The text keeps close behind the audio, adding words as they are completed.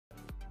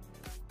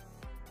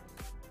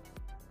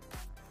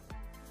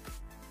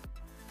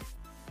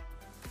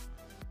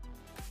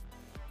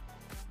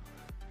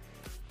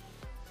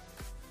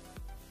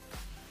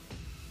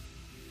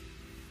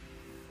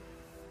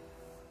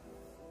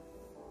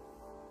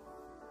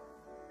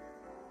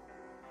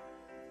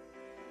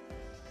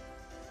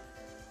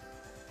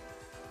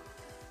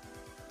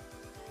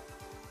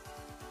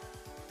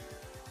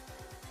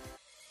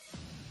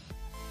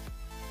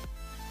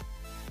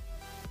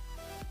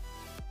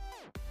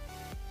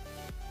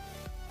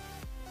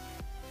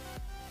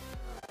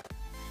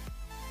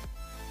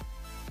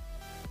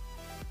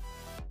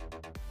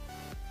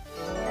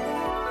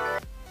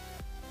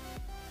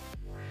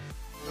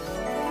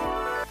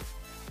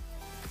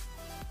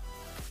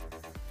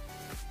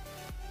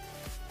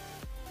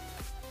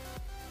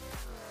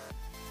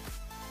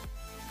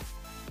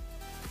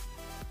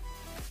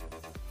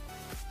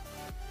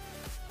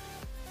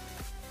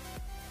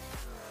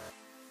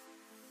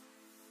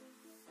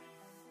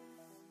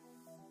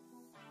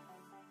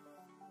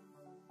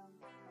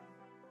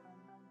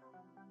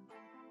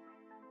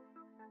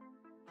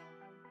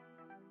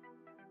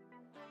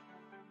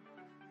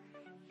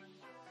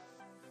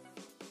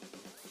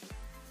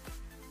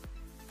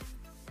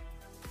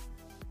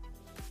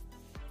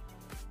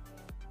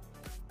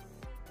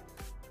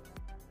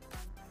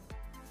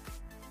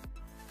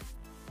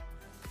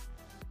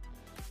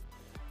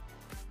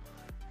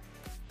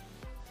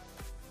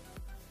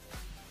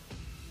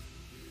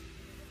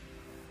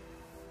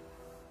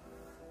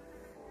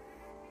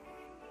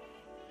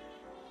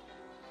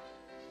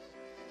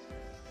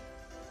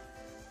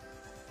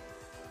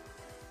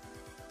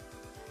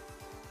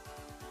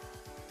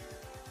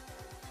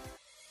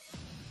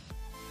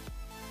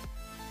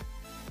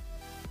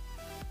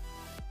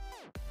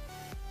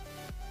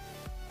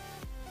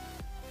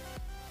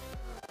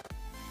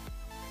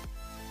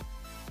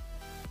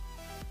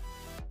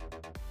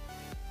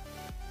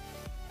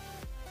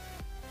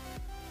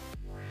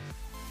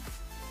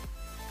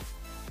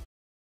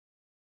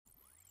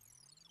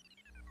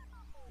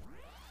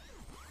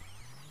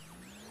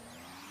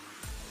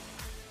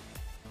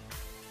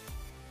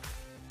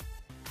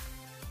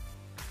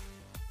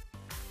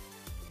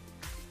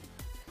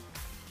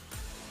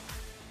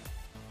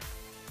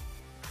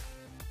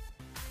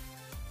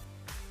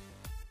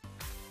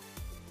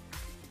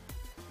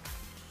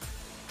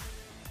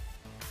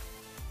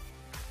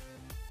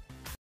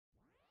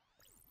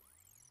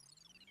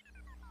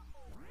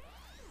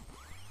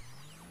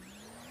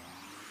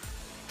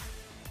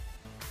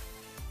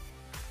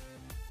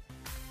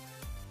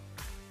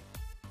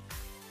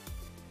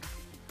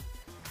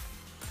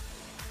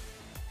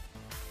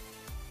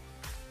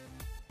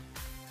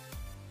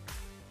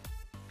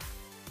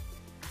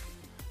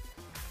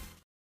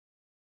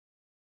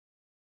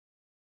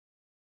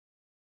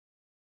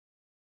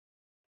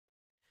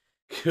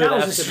Good That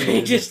was the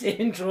afternoon. strangest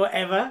intro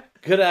ever.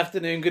 Good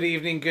afternoon, good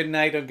evening, good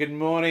night, or good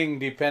morning,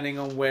 depending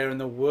on where in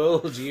the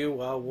world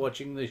you are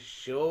watching the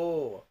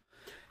show.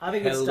 I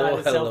think it Hello, started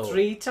itself hello.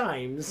 3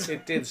 times.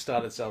 It did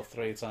start itself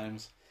 3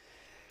 times.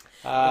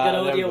 We've got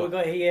There we audio, go. we've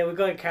got here, we've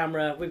got a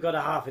camera, we've got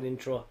a half an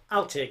intro.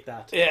 I'll take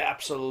that. Yeah,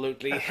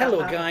 absolutely.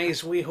 Hello,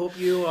 guys. We hope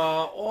you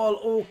are all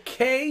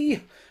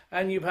okay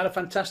and you've had a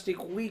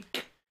fantastic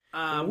week.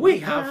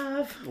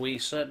 We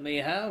certainly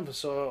have.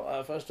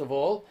 So, first of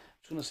all,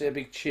 I'm just going to say a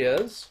big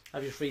cheers.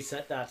 I've just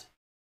reset that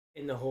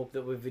in the hope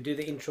that if we do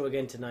the intro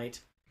again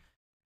tonight,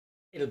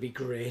 it'll be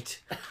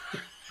great.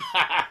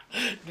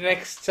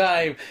 Next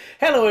time.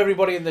 Hello,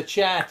 everybody in the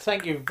chat.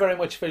 Thank you very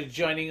much for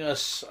joining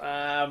us.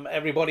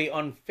 Everybody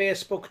on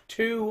Facebook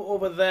too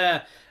over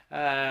there.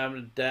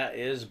 That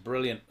is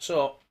brilliant.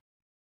 So,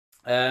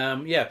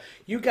 yeah,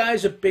 you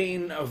guys have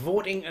been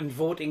voting and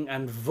voting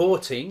and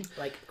voting.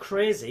 Like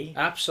crazy.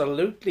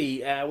 Absolutely.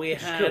 We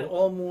had cool.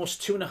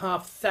 almost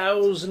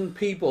 2,500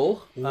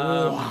 people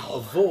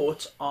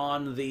vote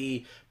on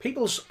the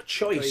People's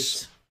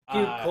Choice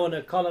Cute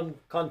corner column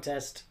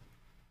contest.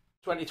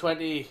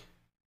 2020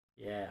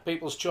 Yeah.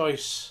 People's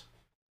Choice.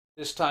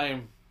 This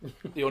time,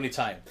 the only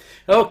time.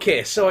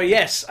 Okay, so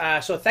yes,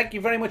 so thank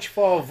you very much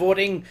for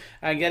voting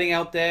and getting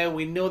out there.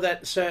 We know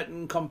that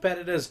certain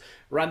competitors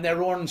ran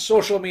their own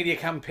social media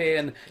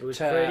campaign. It was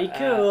pretty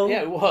cool.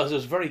 Yeah, it was. It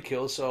was very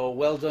cool. So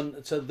well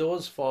done to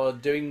those for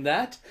doing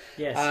that.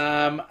 Yes.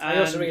 And, I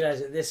also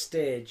realised at this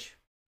stage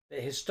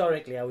that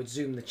historically I would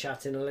zoom the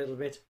chat in a little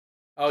bit.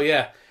 Oh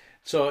yeah.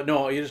 So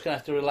no, you're just gonna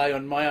have to rely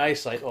on my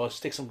eyesight or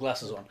stick some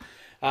glasses on.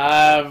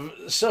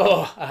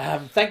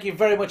 Thank you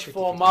very much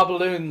for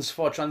Marballoons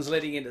for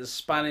translating into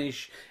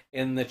Spanish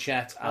in the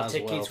chat I'll as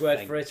take well. Keith's word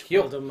Thank for it.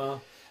 you. Well done,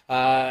 Mar.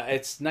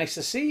 It's nice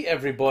to see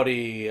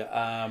everybody.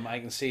 I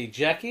can see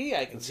Jackie,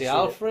 I can see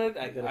Alfred,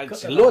 I can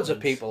see of loads of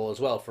buttons. people as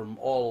well from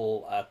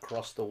all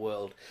across the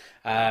world.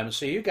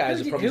 So you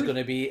guys are probably going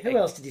to be... Who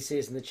else did he say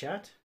is in the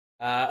chat?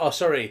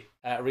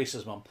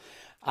 Reese's mum.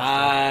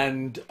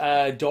 And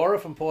Dora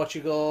from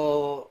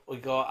Portugal. We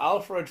got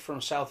Alfred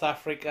from South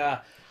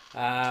Africa.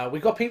 We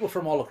got people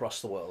from all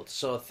across the world.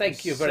 So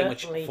thank you very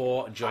much Certainly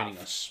for joining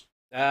us.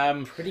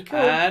 Pretty cool.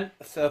 And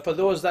for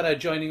those that are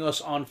joining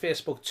us on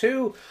Facebook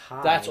too,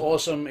 Hi. that's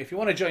awesome. If you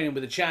want to join in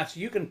with the chat,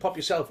 you can pop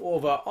yourself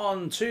over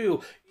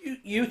onto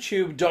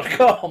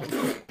youtube.com.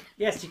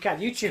 Yes, you can.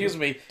 YouTube. Excuse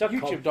me,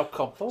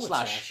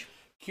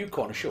 youtube.com/Q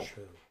Corner Show.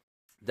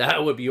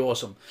 That would be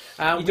awesome.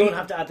 You don't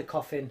have to add the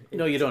cough in.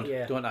 No, you don't.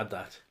 Yeah. Don't add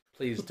that.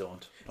 Please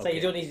don't. So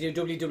you don't need to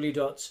do www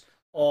dots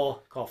or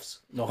coughs.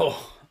 No,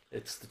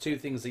 it's the two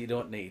things that you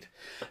don't need.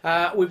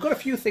 We've got a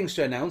few things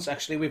to announce,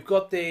 actually. We've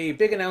got the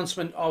big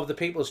announcement of the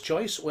People's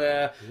Choice,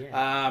 where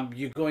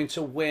you're going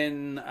to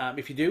win,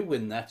 if you do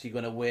win that, you're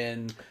going to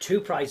win...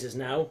 2 prizes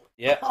now.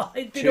 Yeah,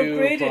 It's been 2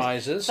 upgraded.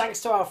 prizes.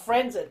 Thanks to our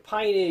friends at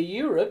Pioneer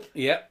Europe.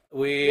 Yeah,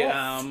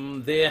 Yes.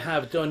 they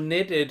have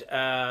donated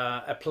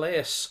a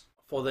place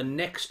for the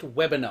next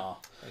webinar.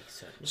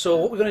 So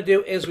what we're going to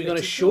do is we're going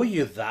to show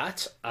you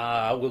that.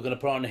 We're going to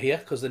put on here,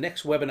 because the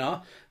next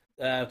webinar...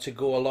 to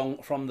go along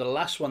from the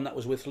last one that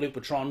was with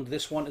Lupatron.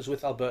 This one is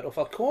with Alberto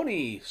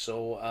Falconi.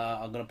 So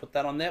I'm going to put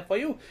that on there for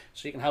you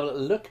so you can have a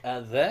little look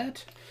at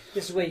that.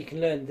 This is where you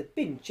can learn the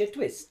pincher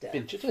twister.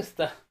 Pinch it with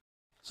the...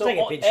 So like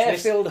a pinch twist,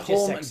 air-filled just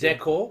home sexy.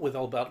 decor with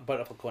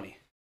Alberto Falconi.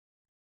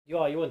 You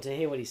want to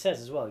hear what he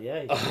says as well,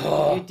 yeah?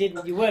 Oh.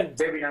 You weren't.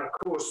 Webinar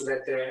course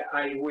that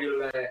I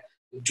will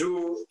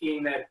do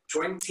in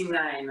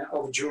 29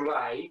 of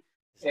July.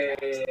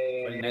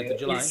 29th of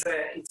July.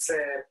 It's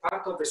a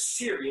part of a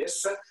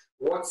series,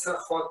 What's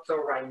Hot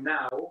Right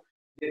Now,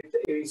 that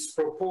is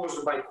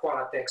proposed by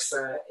Qualatex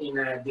in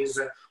this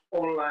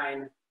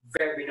online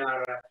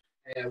webinar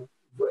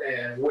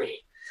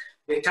way.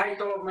 The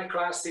title of my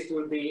class, it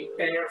will be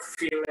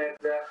Air-Filled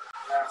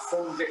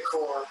Home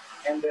Decor,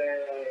 and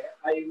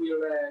I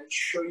will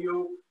show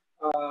you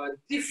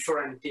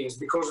different things,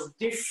 because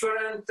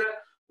different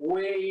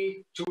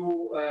way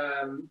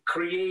to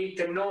create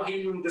a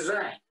no-helium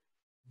design,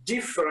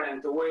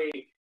 different way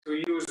to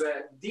use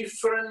a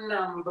different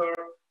number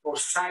or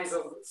size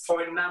of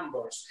foil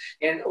numbers,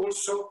 and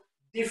also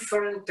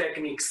different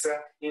techniques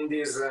in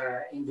this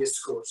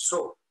course.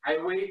 So I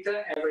wait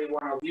every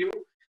one of you,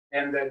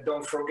 and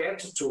don't forget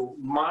to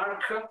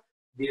mark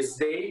this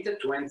date,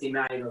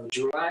 29th of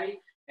July,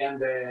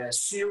 and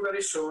see you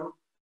very soon.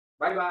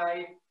 Bye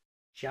bye.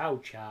 Ciao,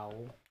 ciao.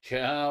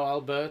 Ciao,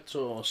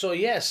 Alberto. So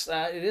yes,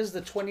 it is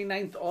the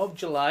 29th of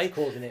July.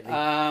 Coordinately.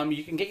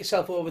 You can get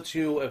yourself over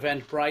to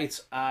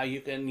Eventbrite.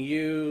 You can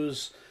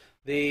use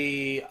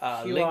the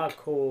QR link.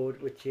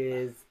 code, which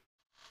is...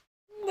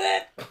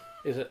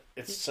 Is it?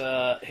 It's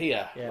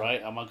here, Yeah.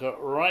 right? Am I got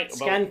right?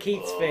 Scan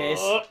Keith's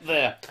face.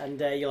 There. And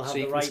you'll have So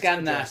you the can right scan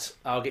address. that.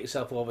 I'll get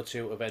yourself over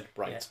to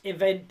Eventbrite. Yeah.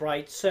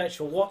 Eventbrite, search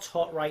for What's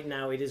Hot Right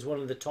Now. It is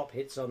one of the top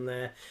hits on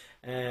there.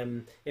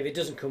 If it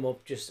doesn't come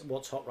up, just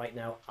What's Hot Right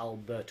Now,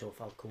 Alberto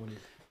Falconi.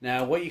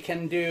 Now, what you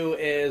can do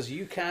is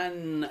you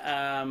can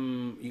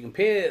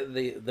pay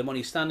the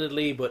money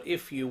standardly, but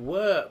if you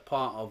were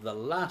part of the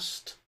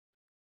last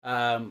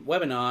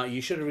webinar,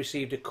 you should have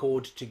received a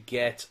code to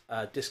get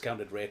a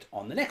discounted rate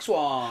on the next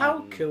one.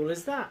 How cool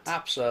is that?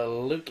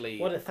 Absolutely.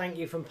 What a thank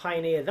you from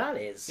Pioneer that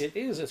is. It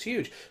is. It's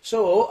huge.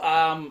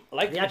 So,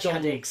 like they actually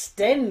had to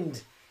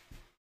extend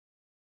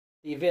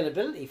the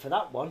availability for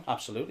that one.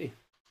 Absolutely.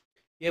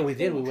 Yeah, we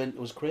did. We went.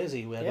 It was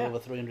crazy. We had over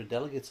 300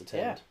 delegates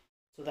attend. Yeah.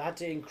 So they had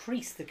to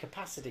increase the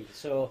capacity.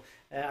 So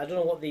I don't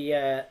know what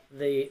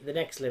the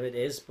next limit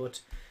is, but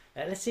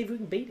let's see if we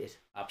can beat it.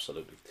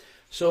 Absolutely.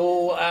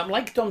 So,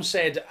 like Dom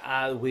said,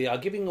 we are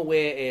giving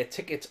away a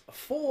ticket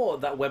for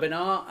that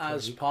webinar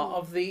as part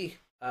of the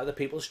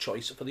People's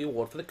Choice for the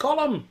award for the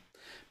column.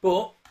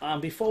 But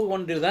before we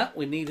want to do that,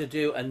 we need to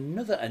do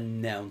another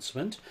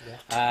announcement.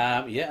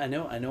 Yeah, I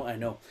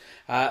know.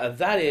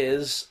 That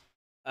is,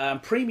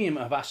 Premium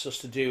have asked us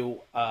to do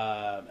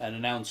an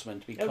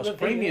announcement because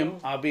Premium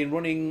have been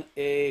running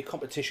a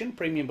competition,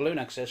 Premium Balloon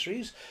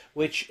Accessories,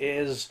 which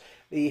is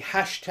the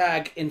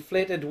hashtag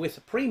Inflated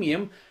with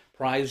Premium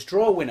prize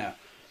draw winner.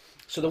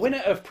 So the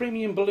winner of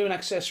Premium Balloon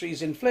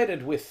Accessories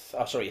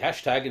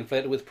hashtag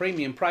Inflated with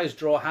Premium prize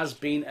draw has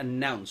been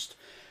announced.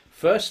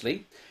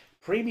 Firstly,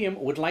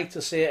 Premium would like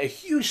to say a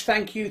huge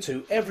thank you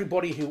to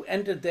everybody who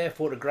entered their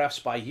photographs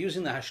by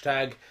using the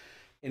hashtag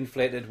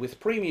Inflated with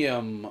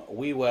Premium.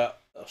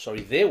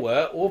 They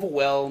were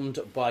overwhelmed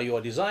by your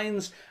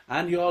designs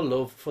and your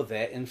love for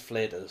their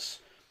inflators.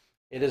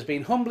 It has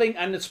been humbling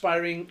and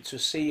inspiring to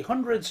see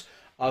hundreds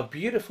of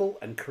beautiful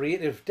and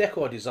creative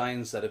decor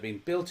designs that have been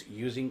built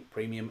using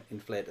Premium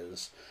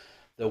inflators.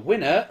 The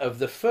winner of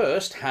the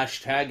first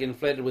hashtag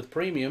Inflated with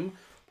Premium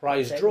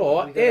prize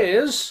draw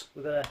is...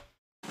 We've got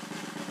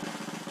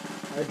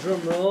a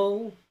drum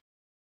roll.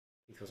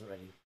 He wasn't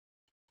ready.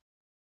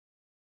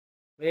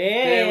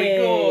 There we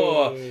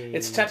go.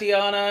 It's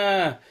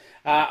Tatiana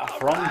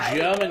from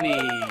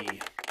Germany.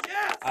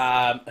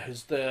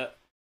 Who's the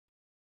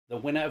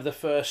winner of the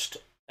first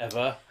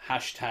ever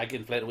hashtag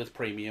Inflated with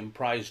Premium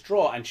prize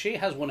draw, and she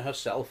has won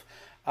herself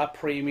a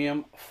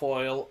Premium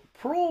Foil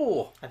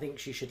Pro. I think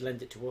she should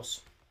lend it to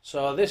us.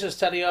 So this is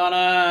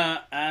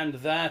Tatiana, and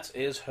that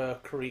is her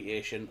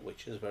creation,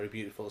 which is very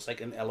beautiful. It's like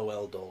an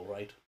LOL doll,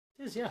 right?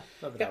 It is, yeah.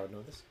 Not that I would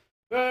know this.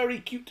 Very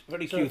cute,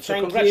 very cute. So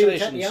thank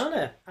congratulations, you,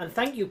 Tatiana, and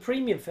thank you,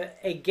 Premium, for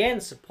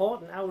again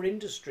supporting our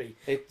industry.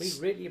 We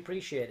really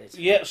appreciate it.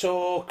 Yeah.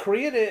 So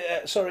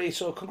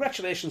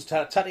congratulations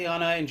to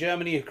Tatiana in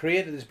Germany, who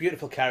created this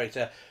beautiful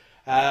character.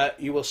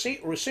 You will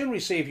soon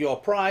receive your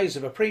prize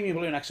of a Premium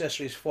Balloon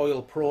Accessories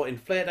Foil Pro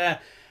Inflator,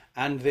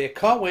 and they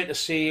can't wait to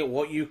see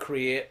what you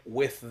create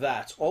with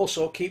that.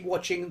 Also, keep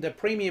watching the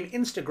Premium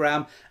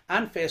Instagram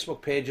and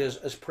Facebook pages,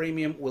 as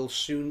Premium will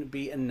soon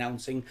be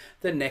announcing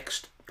the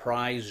next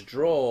prize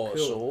draw.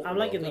 Cool. So I'm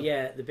liking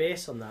the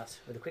base on that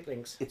with the quick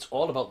links. It's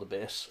all about the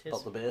base.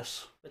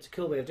 It's a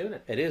cool way of doing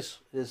it. It is.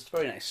 It's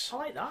very nice. I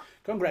like that.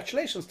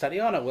 Congratulations,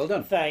 Tatiana. Well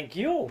done. Thank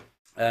you.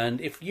 And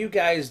if you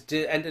guys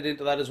entered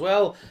into that as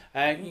well,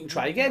 you can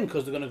try again,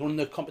 because they're going to run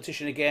the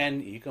competition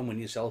again. You can win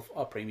yourself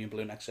a Premium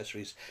Balloon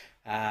Accessories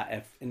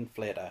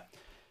inflator.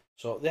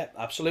 So yeah,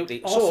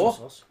 absolutely.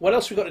 Awesome. So what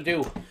else we got to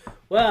do?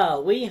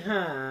 Well, we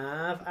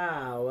have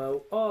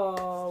our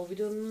we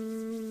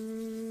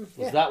done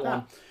that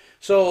one.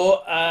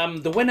 So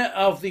the winner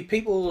of the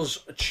People's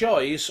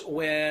Choice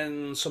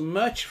wins some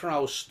merch from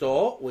our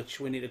store, which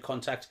we need to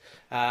contact.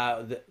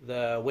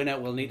 The winner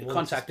will need to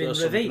contact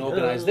us and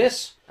organise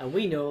this. And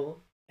we know.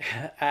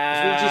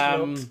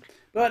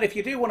 But if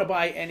you do want to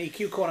buy any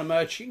Q Corner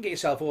merch, you can get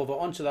yourself over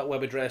onto that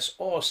web address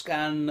or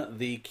scan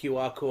the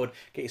QR code,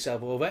 get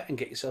yourself over and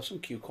get yourself some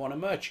Q Corner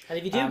merch. And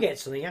if you do get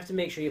something, you have to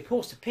make sure you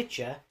post a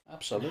picture.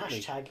 Absolutely. And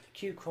hashtag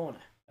Q Corner.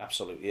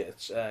 Absolutely.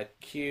 It's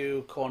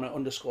Q Corner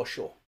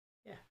 _show.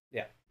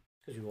 Yeah.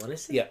 Because we want to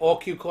see. Yeah, or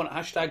Q Corner,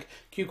 hashtag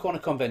Q Corner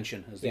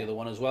Convention is the other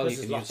one as well. You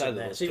can use either of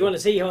those. So if you want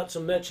to see what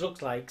some merch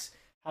looks like,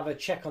 have a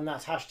check on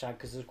that hashtag,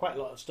 because there's quite a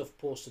lot of stuff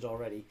posted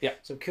already. Yeah.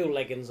 Some cool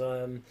leggings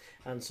and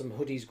some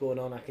hoodies going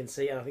on, I can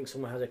see. And I think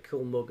someone has a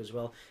cool mug as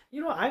well.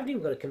 You know what? I haven't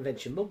even got a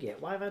convention mug yet.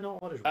 Why have I not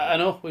ordered one? I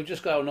know. We've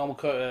just got our normal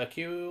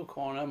Q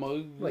Corner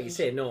mug. Well, you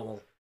say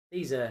normal.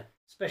 These are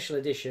special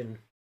edition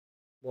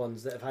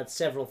ones that have had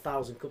several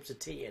thousand cups of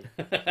tea in.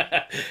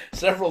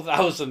 Several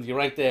thousand, you're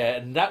right there.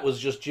 And that was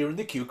just during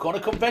the Q Corner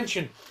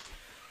Convention.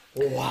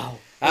 Wow.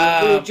 We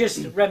were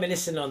just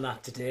reminiscing on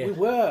that today. We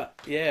were,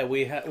 yeah.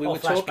 We were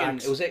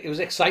talking. It was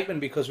excitement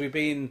because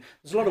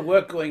there's a lot of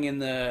work going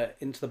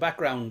into the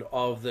background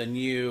of the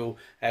new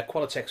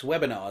Qualitex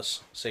webinars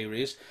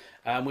series,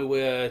 and we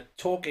were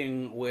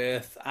talking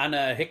with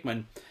Anna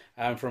Hickman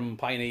from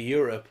Pioneer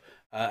Europe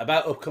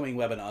about upcoming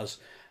webinars,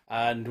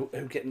 and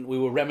we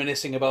were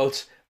reminiscing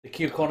about the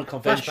Q Corner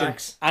Convention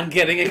and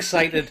getting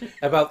excited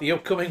about the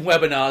upcoming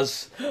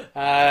webinars.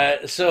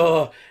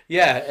 So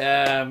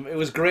yeah, it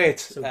was great.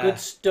 Some good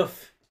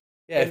stuff.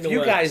 Yeah, if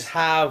you guys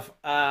have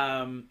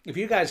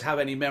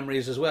any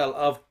memories as well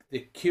of the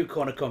Q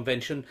Corner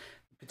Convention,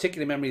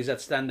 particular memories that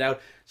stand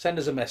out, send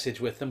us a message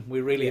with them.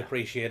 We really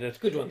appreciate it.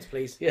 Good ones,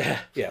 please. Yeah,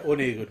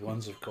 only good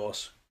ones, of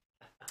course.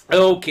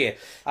 Okay,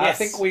 I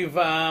think we've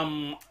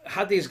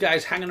had these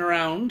guys hanging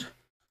around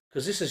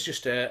because this is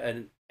just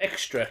an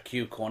extra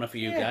Q corner for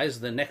you guys.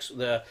 The next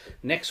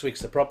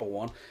week's the proper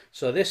one.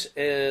 So this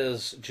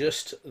is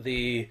just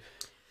the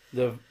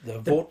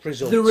vote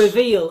results. The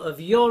reveal of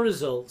your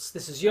results.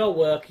 This is your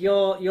work,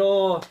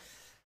 your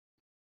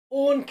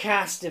own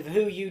cast of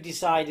who you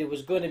decided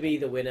was going to be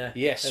the winner.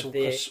 Yes, of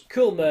the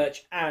cool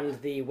merch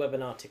and the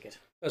webinar ticket.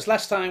 Because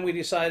last time we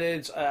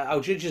decided, our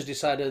judges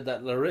decided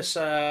that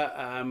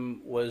Larissa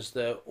was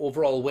the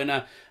overall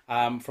winner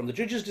from the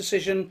judges'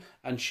 decision,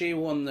 and she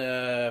won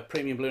the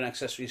Premium Balloon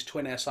Accessories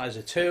Twin Air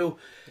Sizer 2.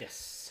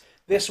 Yes.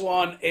 This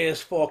one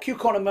is for Q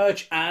Corner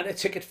merch and a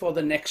ticket for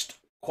the next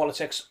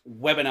Qualitex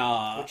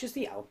webinar. Which is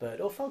the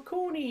Alberto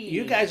Falcone.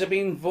 You guys have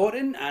been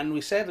voting, and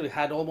we said we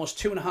had almost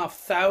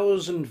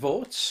 2,500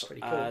 votes.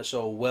 Pretty cool.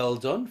 So well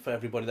done for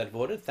everybody that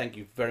voted. Thank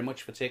you very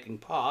much for taking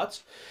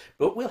part.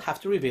 But we'll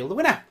have to reveal the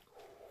winner.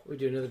 We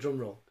do another drum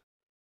roll.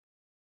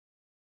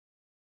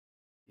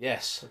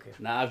 Yes. Okay.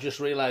 Now I've just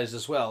realised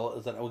as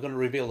well that we're going to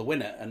reveal the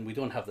winner, and we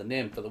don't have the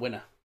name for the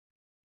winner,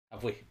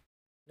 have we?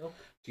 No.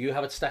 Do you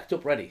have it stacked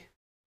up ready?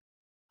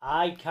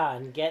 I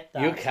can get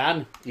that. You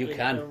can. You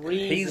can.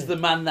 He's the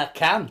man that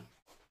can.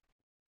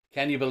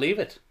 Can you believe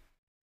it?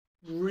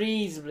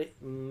 Reasonably.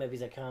 Maybe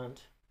I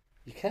can't.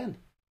 You can.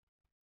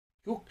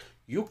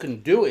 You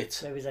can do it.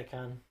 Maybe I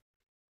can.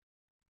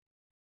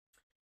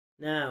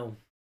 Now,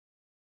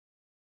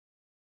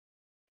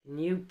 can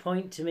you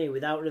point to me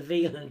without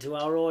revealing to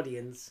our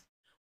audience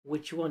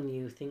which one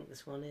you think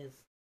this one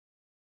is?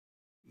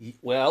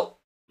 Well,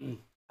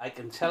 I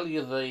can tell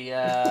you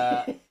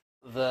the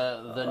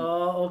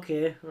Oh,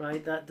 okay,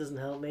 right. That doesn't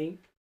help me.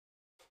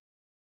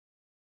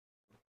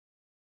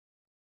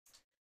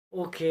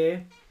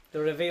 Okay, the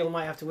reveal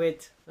might have to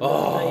wait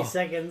another 30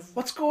 seconds.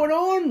 What's going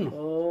on?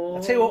 Oh,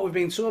 I'll tell you what, we've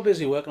been so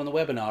busy working on the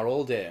webinar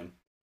all day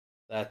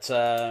that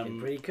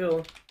pretty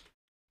cool.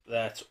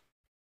 That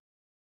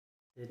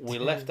we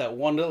left that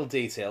one little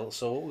detail.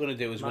 So what we're going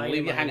to do is we'll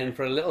leave you hanging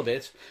for a little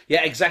bit.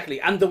 Yeah,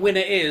 exactly. And the winner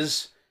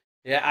is...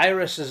 Yeah,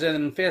 Iris is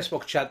in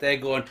Facebook chat there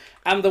going,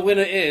 and the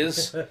winner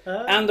is...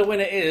 and the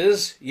winner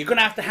is... You're going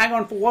to have to hang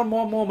on for one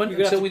more moment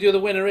until we do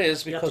the winner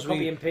is, because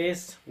copy and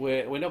paste.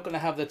 We're not going to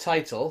have the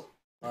title.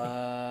 You're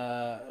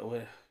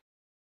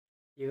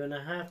going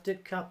to have to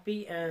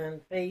copy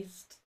and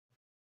paste.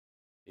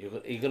 You're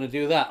going to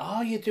do that?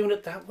 Oh, you're doing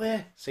it that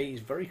way? See, he's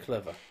very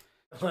clever.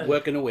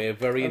 Working away,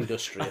 very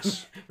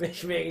industrious.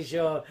 Making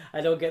sure I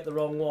don't get the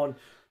wrong one.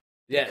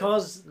 Yeah.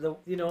 Because to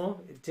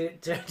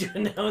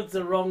announce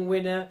the wrong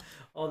winner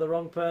or the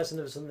wrong person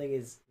of something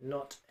is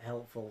not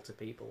helpful to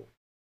people.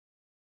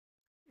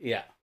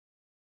 Yeah.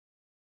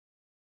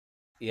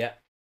 Yeah,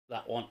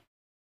 that one.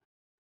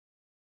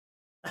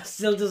 That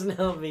still doesn't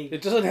help me.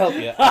 It doesn't help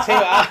you.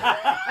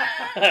 I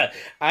tell you,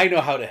 I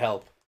know how to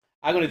help.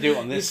 I'm going to do it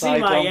on this side.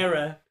 You see my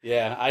error.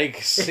 Yeah, I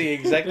see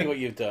exactly what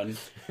you've done.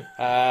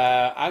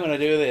 I'm going to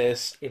do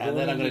this, and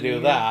then I'm going to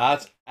do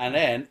that, and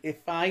then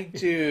if I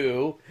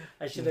do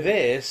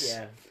this,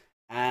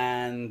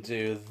 and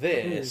do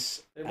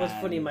this... It was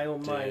funny in my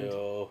own mind.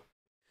 Our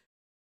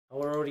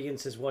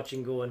audience is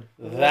watching going,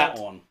 that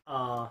one.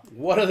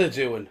 What are they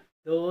doing?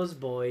 Those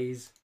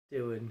boys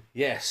doing.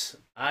 Yes,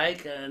 I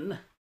can...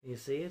 You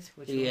see it?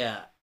 Which one?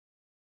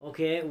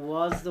 Okay, it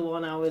was the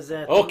one I was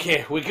at.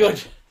 Okay, we're good.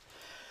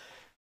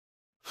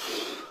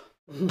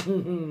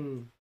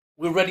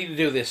 We're ready to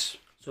do this.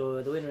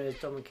 So the winner is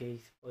Tom and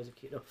Keith. Boys are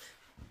cute. No.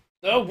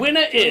 The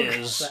winner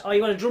is... Oh,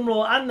 you want a drum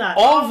roll and that?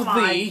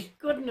 My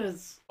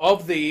goodness.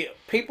 Of the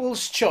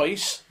People's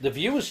Choice, the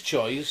Viewer's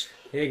Choice,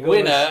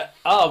 winner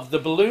of the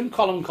Balloon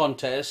Column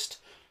Contest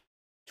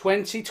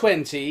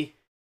 2020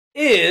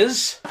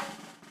 is...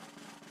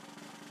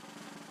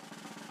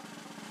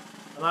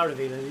 Am I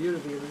revealing? Are you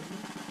revealing?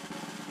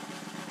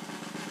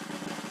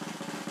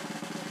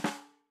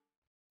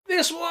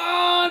 This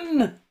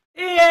one!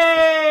 Yay!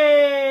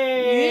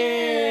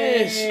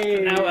 Yes!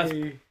 Now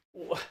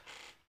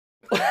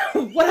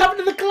what happened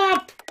to the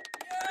clap?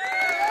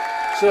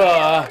 So,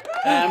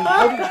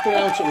 how did you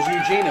pronounce it? It was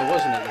Eugenia,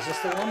 wasn't it? Is this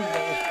the one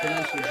that was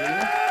pronounced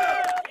Eugenia?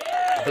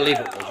 I believe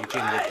it was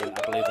Eugenia. I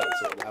believe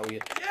that's how you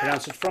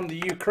pronounce it, from the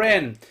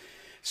Ukraine.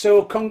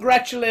 So,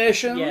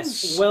 congratulations.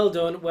 Yes, well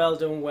done, well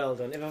done, well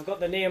done. If I've got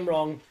the name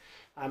wrong,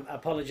 I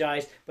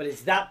apologise, but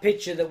it's that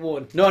picture that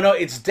won. No,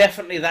 it's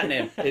definitely that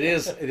name. It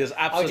is absolutely.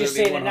 I'll just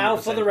say it now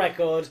for the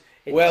record.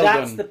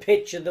 That's the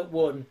picture that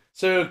won.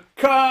 So,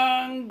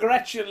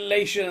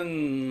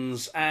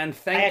 congratulations, and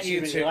thank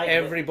you to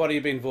everybody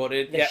who's been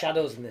voted. The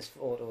shadows in this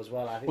photo as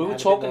well. I think we were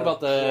talking about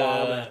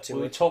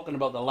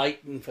the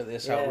lighting for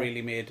this. How it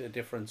really made a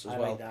difference as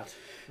well. Like that.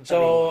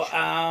 So,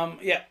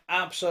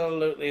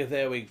 absolutely.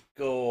 There we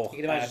go. You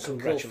can imagine some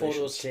cool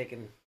photos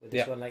taken with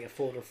this one, like a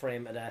photo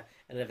frame at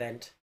an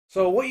event.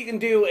 So what you can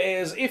do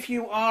is, if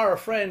you are a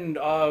friend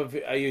of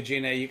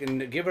Eugenia, you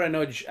can give her a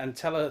nudge and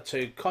tell her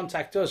to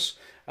contact us.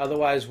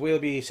 Otherwise, we'll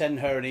be sending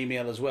her an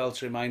email as well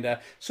to remind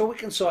her, so we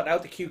can sort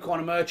out the Q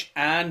Corner merch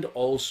and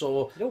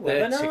also the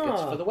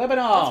tickets for the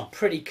webinar. That's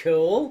pretty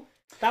cool.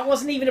 That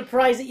wasn't even a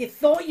prize that you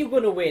thought you were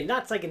going to win.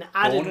 That's like an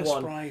added bonus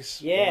one.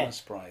 Prize. Yeah. Bonus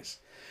prize.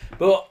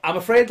 But I'm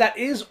afraid that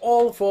is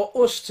all for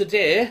us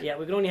today. Yeah,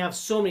 we can only have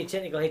so many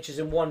technical hitches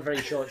in one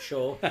very short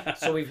show.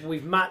 So we've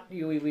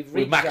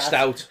maxed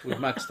out. We've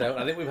maxed out.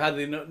 I think we've had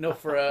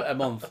enough for a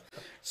month.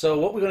 So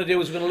what we're going to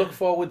do is we're going to look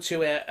forward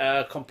to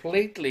a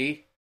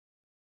completely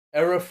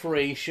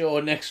error-free show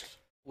next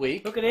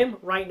week. Look at him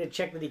writing a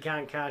check that he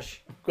can't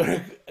cash.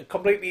 A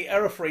completely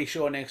error-free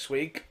show next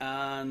week,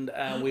 and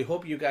we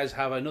hope you guys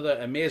have another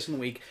amazing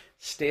week.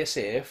 Stay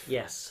safe.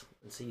 Yes,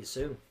 and see you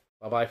soon.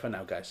 Bye-bye for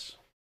now, guys.